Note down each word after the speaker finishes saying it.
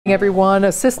Everyone,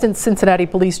 Assistant Cincinnati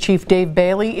Police Chief Dave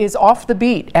Bailey is off the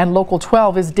beat and Local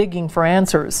 12 is digging for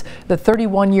answers. The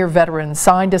 31-year veteran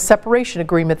signed a separation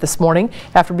agreement this morning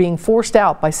after being forced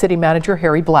out by City Manager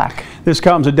Harry Black. This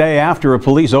comes a day after a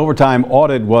police overtime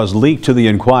audit was leaked to the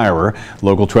Enquirer.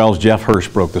 Local 12's Jeff Hirsch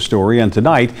broke the story and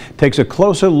tonight takes a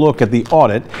closer look at the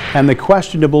audit and the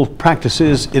questionable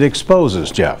practices it exposes.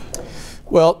 Jeff.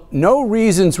 Well, no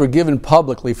reasons were given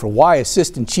publicly for why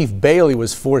Assistant Chief Bailey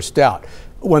was forced out.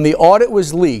 When the audit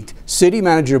was leaked, City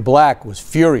Manager Black was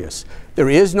furious. There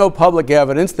is no public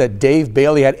evidence that Dave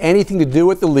Bailey had anything to do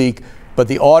with the leak, but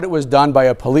the audit was done by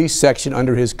a police section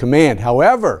under his command.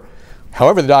 However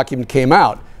the document came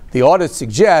out, the audit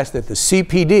suggests that the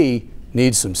CPD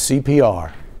needs some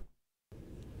CPR.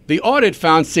 The audit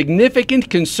found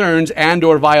significant concerns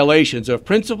and/or violations of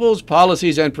principles,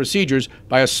 policies, and procedures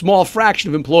by a small fraction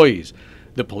of employees.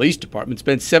 The police department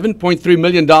spent $7.3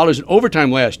 million in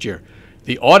overtime last year.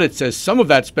 The audit says some of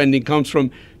that spending comes from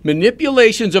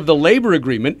manipulations of the labor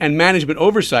agreement and management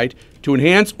oversight to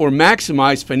enhance or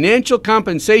maximize financial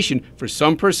compensation for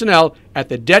some personnel at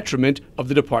the detriment of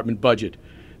the department budget.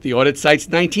 The audit cites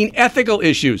 19 ethical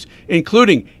issues,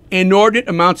 including inordinate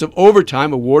amounts of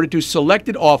overtime awarded to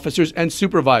selected officers and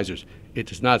supervisors. It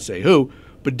does not say who,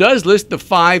 but does list the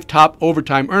 5 top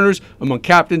overtime earners among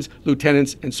captains,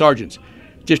 lieutenants, and sergeants.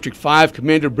 District 5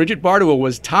 Commander Bridget Bardwell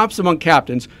was tops among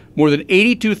captains, more than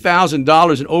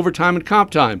 $82,000 in overtime and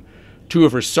comp time. 2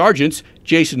 of her sergeants,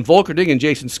 Jason Volkerding and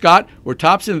Jason Scott, were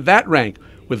tops in that rank,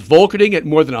 with Volkerding at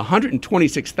more than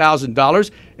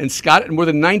 $126,000 and Scott at more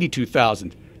than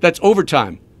 $92,000. That's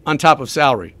overtime on top of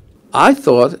salary. I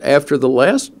thought after the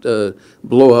last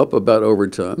blow-up about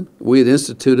overtime, we had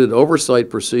instituted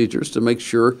oversight procedures to make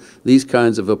sure these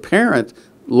kinds of apparent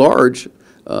large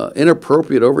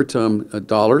inappropriate overtime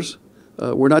dollars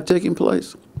were not taking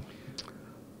place.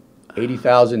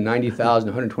 $80,000,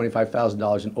 $90,000,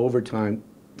 $125,000 in overtime.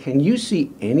 Can you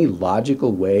see any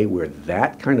logical way where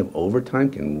that kind of overtime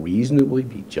can reasonably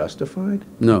be justified?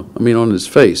 No. I mean, on its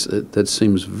face, that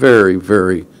seems very,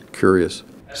 very curious.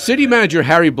 City Manager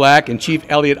Harry Black and Chief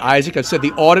Elliot Isaac have said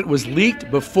the audit was leaked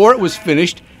before it was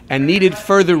finished and needed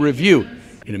further review.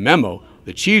 In a memo,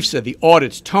 the chief said the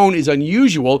audit's tone is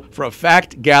unusual for a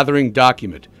fact-gathering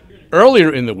document.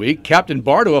 Earlier in the week, Captain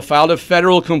Bardwell filed a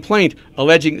federal complaint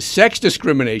alleging sex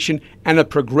discrimination and a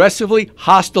progressively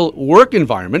hostile work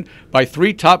environment by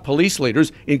 3 top police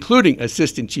leaders, including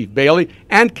Assistant Chief Bailey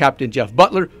and Captain Jeff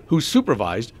Butler, who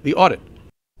supervised the audit.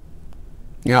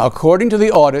 Now, according to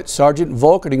the audit, Sergeant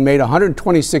Volkerding made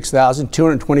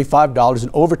 $126,225 in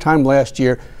overtime last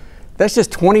year. That's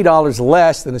just $20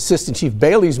 less than Assistant Chief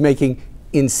Bailey's making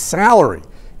in salary.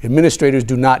 Administrators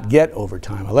do not get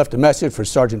overtime. I left a message for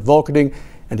Sergeant Volkerding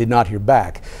and did not hear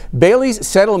back. Bailey's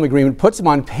settlement agreement puts him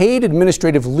on paid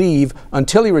administrative leave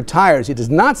until he retires. It does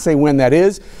not say when that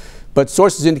is, but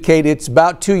sources indicate it's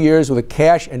about 2 years with a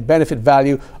cash and benefit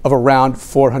value of around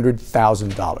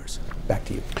 $400,000. Back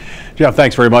to you. Jeff,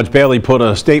 thanks very much. Bailey put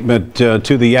a statement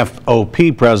to the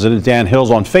FOP president, Dan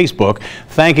Hills, on Facebook,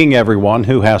 thanking everyone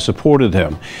who has supported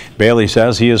him. Bailey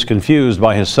says he is confused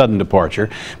by his sudden departure,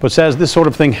 but says this sort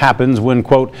of thing happens when,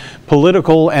 quote,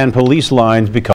 political and police lines become